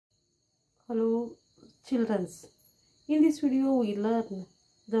Hello childrens. In this video we learn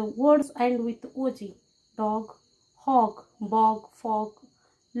the words end with OG. Dog, hog, bog, fog,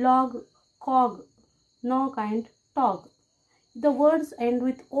 log, cog, knock and tog. The words end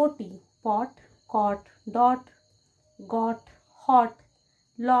with OT. Pot, cot, dot, got, hot,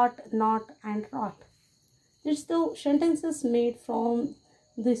 lot, not and rot. It's the sentences made from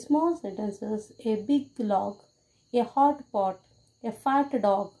the small sentences: a big log, a hot pot, a fat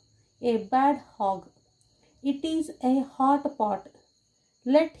dog, a bad hog. It is a hot pot,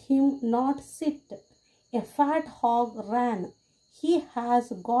 let him not sit. A fat hog ran, he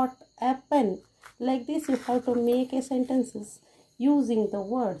has got a pen. Like this you have to make a sentences using the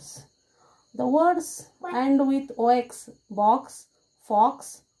words. The words end with OX: box,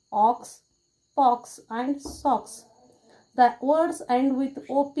 fox, ox, pox and socks. The words end with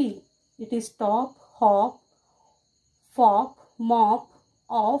OP. It is top, hop, fop, mop,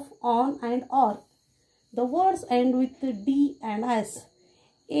 off, on and or. The words end with D and S.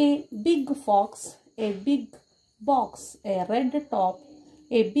 A big fox, a big box, a red top,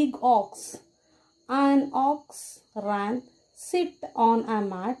 a big ox. An ox ran, sit on a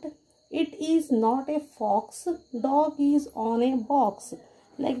mat. It is not a fox, dog is on a box.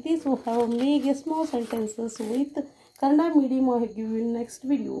 Like this we have made a small sentences with Kannada medium. I have given in next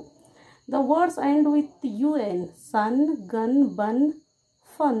video. The words end with UN: sun, gun, bun,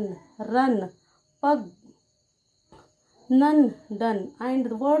 fun, run, pug, none, done. And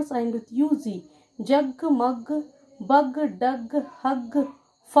the words end with UZ: jug, mug, bug, dug, hug,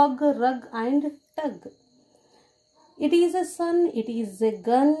 fug, rug and tug. It is a sun, it is a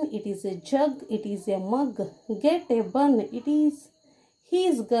gun, it is a jug, it is a mug. Get a bun, it is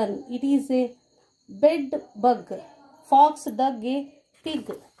his gun, it is a bed bug. Fox dug a pig.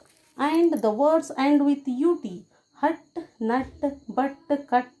 And the words end with UT: hut, nut, butt,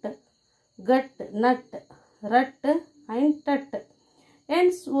 cut, gut, nut, rut and tut.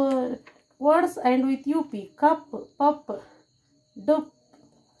 And words end with UP: cup, pup, dup,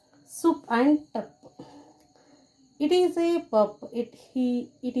 soup and tup. It is a pup, it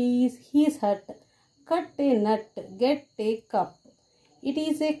is his hut. Cut a nut, get a cup. It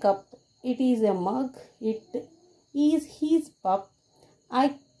is a cup, it is a mug, it is his pup.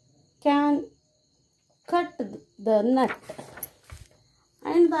 I can cut the nut.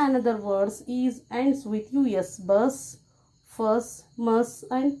 And the another words is ends with US: bus, fuss, muss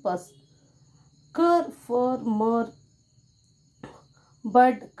and puss. Cur, fur, mur,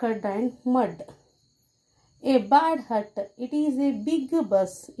 bud, cud and mud. A bad hut, it is a big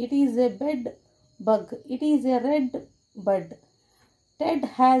bus, it is a bed bug, it is a red bud. Ted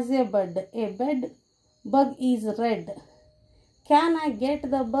has a bud, a bed bug is red. Can I get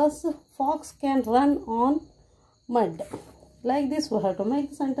the bus? Fox can run on mud. Like this we have to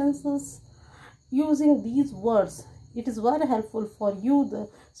make sentences using these words. It is very helpful for you, the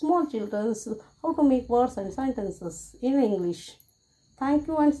small children, how to make words and sentences in English. Thank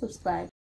you and subscribe.